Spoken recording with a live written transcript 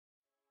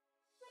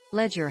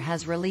Ledger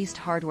has released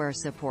hardware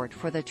support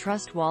for the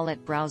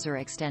TrustWallet browser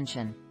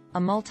extension, a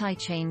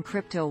multi-chain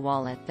crypto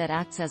wallet that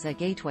acts as a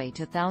gateway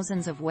to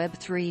thousands of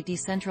Web3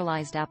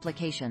 decentralized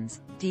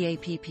applications,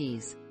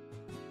 dApps.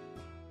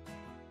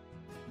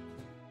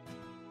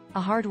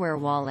 A hardware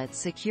wallet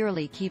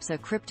securely keeps a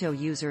crypto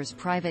user's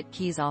private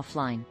keys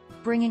offline,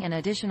 bringing an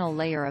additional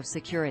layer of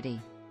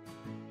security.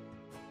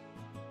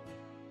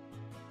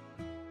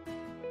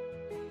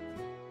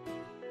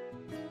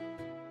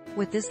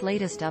 With this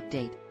latest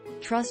update,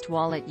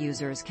 TrustWallet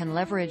users can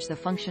leverage the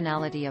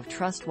functionality of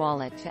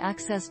TrustWallet to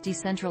access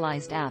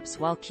decentralized apps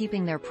while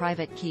keeping their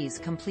private keys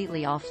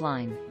completely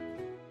offline.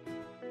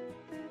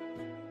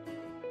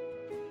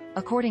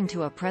 According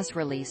to a press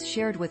release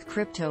shared with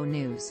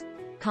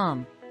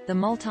Crypto.News.com, the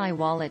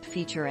multi-wallet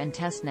feature and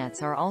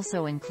testnets are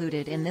also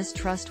included in this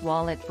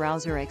TrustWallet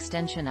browser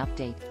extension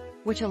update,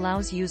 which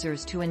allows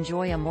users to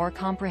enjoy a more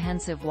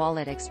comprehensive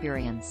wallet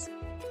experience.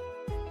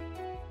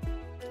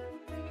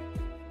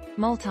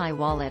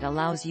 Multi-wallet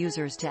allows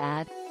users to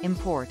add,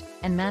 import,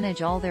 and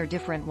manage all their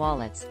different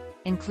wallets,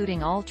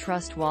 including all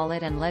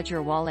TrustWallet and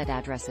Ledger wallet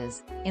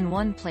addresses, in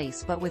one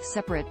place but with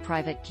separate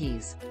private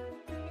keys.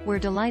 We're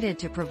delighted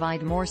to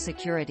provide more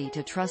security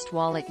to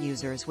TrustWallet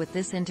users with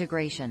this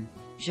integration.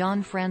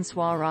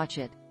 Jean-Francois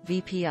Rochet,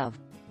 VP of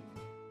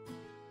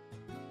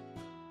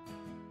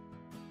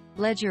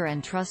Ledger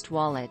and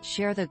TrustWallet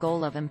share the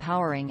goal of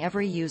empowering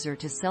every user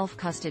to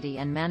self-custody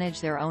and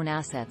manage their own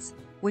assets,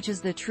 which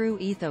is the true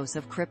ethos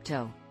of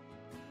crypto.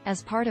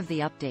 As part of the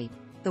update,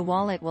 the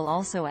wallet will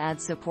also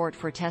add support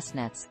for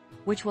testnets,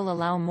 which will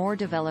allow more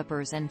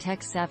developers and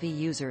tech-savvy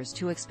users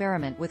to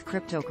experiment with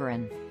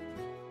cryptocurrencies.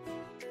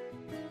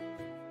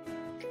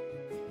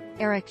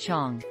 Eric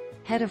Chang,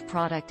 head of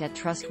product at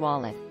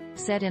TrustWallet,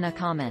 said in a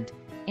comment,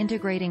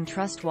 "Integrating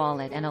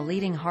TrustWallet and a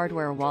leading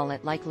hardware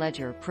wallet like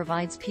Ledger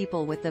provides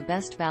people with the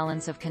best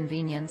balance of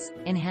convenience,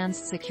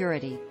 enhanced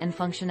security, and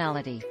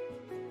functionality.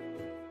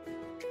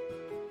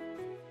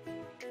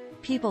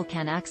 People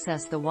can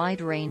access the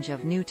wide range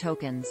of new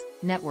tokens,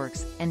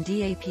 networks, and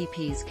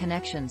dApps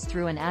connections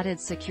through an added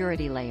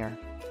security layer,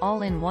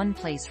 all in one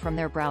place from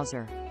their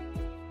browser."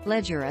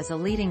 Ledger is a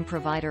leading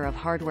provider of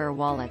hardware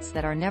wallets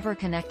that are never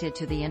connected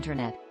to the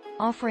internet,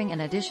 offering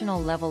an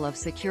additional level of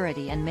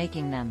security and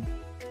making them